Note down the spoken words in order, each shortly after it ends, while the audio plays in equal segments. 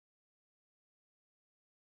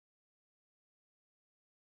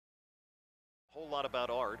whole lot about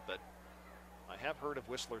Art, but I have heard of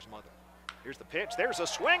Whistler's mother. Here's the pitch. There's a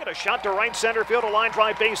swing and a shot to right center field, a line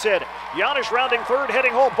drive base hit. Giannis rounding third,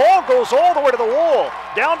 heading home. Ball goes all the way to the wall.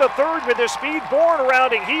 Down to third with his speed. Bourne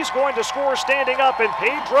rounding. He's going to score standing up. And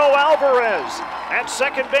Pedro Alvarez at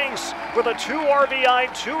second base with a 2 RBI,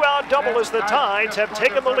 2-out double as the Tides have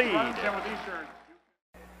taken the lead.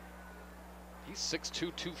 He's 6'2",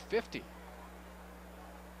 250.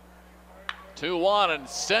 2-1 and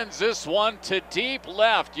sends this one to deep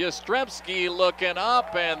left. Yastrzemski looking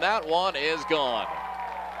up, and that one is gone.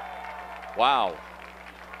 Wow.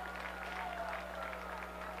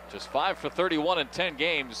 Just 5 for 31 in 10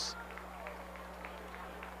 games.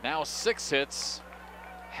 Now 6 hits.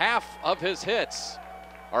 Half of his hits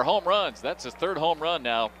are home runs. That's his 3rd home run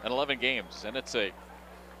now in 11 games, and it's a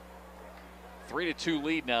 3-2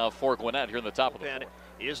 lead now for Gwinnett here in the top of the 4th.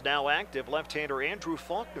 Is now active. Left-hander Andrew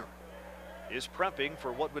Faulkner is prepping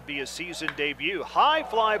for what would be a season debut. High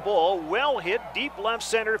fly ball, well hit, deep left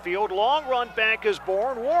center field. Long run back is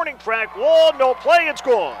Bourne. Warning track wall, no play, it's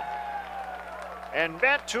gone. And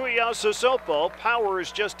Matt Tuiasosopo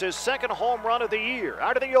powers just his 2nd home run of the year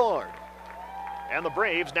out of the yard. And the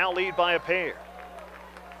Braves now lead by a pair.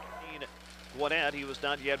 Gwinnett, he was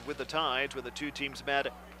not yet with the Tides when the two teams met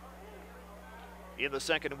in the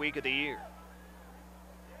 2nd week of the year.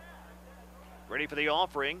 Ready for the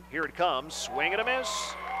offering. Here it comes. Swing and a miss.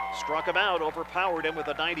 Struck him out, overpowered him with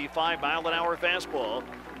a 95-mile-an-hour fastball.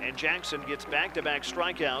 And Jackson gets back-to-back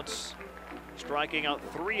strikeouts, striking out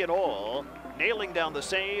 3 in all, nailing down the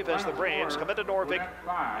save as the Braves come into Norfolk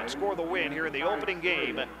and score the win here in the opening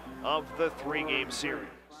game of the 3-game series.